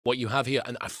What you have here,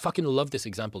 and I fucking love this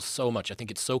example so much. I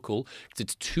think it's so cool because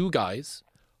it's two guys,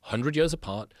 100 years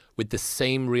apart, with the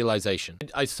same realization.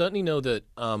 I certainly know that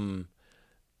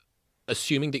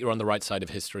assuming that you're on the right side of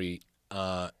history,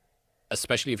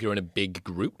 especially if you're in a big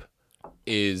group,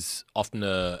 is often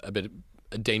a bit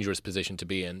a dangerous position to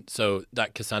be in. So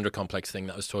that Cassandra complex thing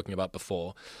that I was talking about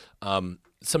before,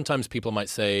 sometimes people might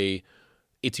say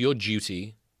it's your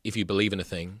duty, if you believe in a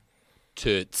thing,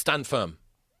 to stand firm.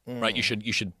 Right, you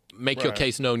should make your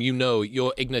case known. You know,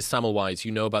 you're Ignaz Semmelweis.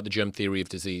 You know about the germ theory of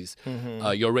disease.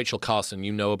 You're Rachel Carson.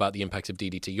 You know about the impacts of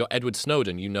DDT. You're Edward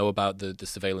Snowden. You know about the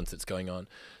surveillance that's going on.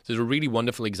 So there's a really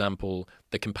wonderful example,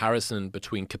 the comparison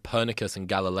between Copernicus and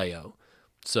Galileo.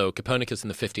 So Copernicus in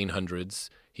the 1500s,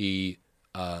 he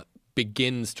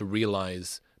begins to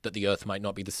realize that the Earth might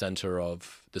not be the center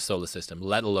of the solar system,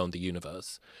 let alone the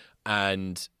universe,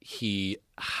 and he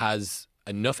has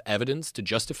enough evidence to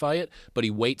justify it, but he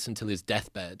waits until his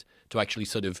deathbed to actually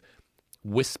sort of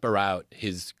whisper out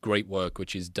his great work,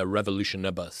 which is De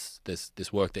Revolutionibus,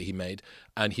 this work that he made.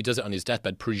 And he does it on his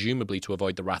deathbed, presumably to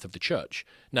avoid the wrath of the church.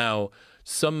 Now,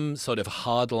 some sort of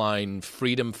hardline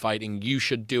freedom fighting, you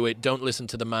should do it, don't listen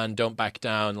to the man, don't back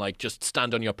down, like just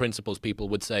stand on your principles, people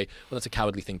would say, well, that's a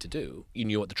cowardly thing to do. You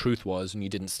knew what the truth was and you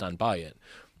didn't stand by it.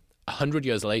 100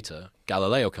 years later,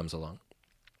 Galileo comes along.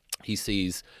 He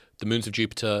sees the moons of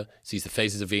Jupiter, sees the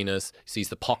phases of Venus, sees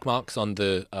the pockmarks on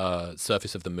the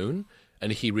surface of the moon,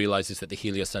 and he realizes that the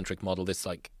heliocentric model, this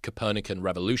like Copernican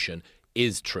revolution,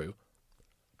 is true.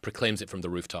 Proclaims it from the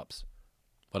rooftops.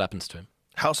 What happens to him?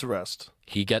 House arrest.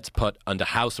 He gets put under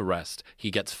house arrest.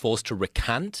 He gets forced to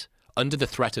recant under the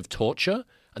threat of torture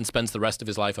and spends the rest of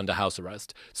his life under house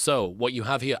arrest. So what you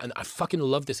have here, and I fucking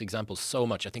love this example so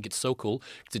much. I think it's so cool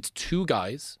because it's two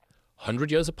guys,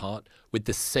 100 years apart, with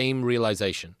the same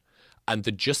realization. And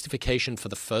the justification for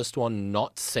the first one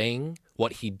not saying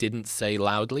what he didn't say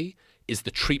loudly is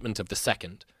the treatment of the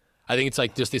second. I think it's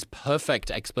like just this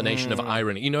perfect explanation of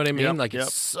irony. You know what I mean? Yep, like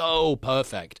it's so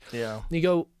perfect. Yeah. And you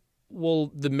go,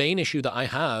 well, the main issue that I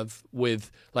have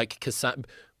with like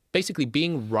basically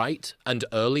being right and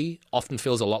early often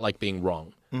feels a lot like being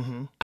wrong.